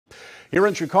Here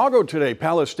in Chicago today,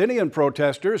 Palestinian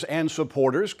protesters and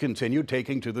supporters continue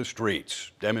taking to the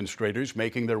streets. Demonstrators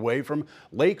making their way from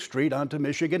Lake Street onto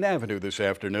Michigan Avenue this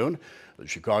afternoon. The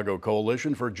Chicago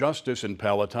Coalition for Justice in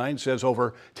Palatine says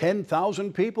over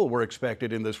 10,000 people were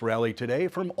expected in this rally today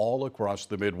from all across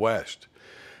the Midwest.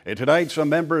 And tonight, some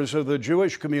members of the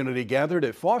Jewish community gathered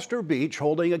at Foster Beach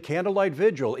holding a candlelight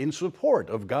vigil in support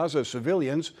of Gaza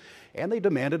civilians, and they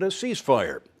demanded a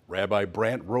ceasefire. Rabbi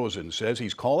Brant Rosen says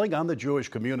he's calling on the Jewish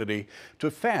community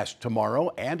to fast tomorrow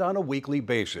and on a weekly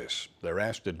basis. They're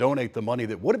asked to donate the money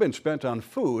that would have been spent on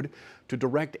food to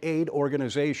direct aid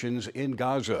organizations in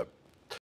Gaza.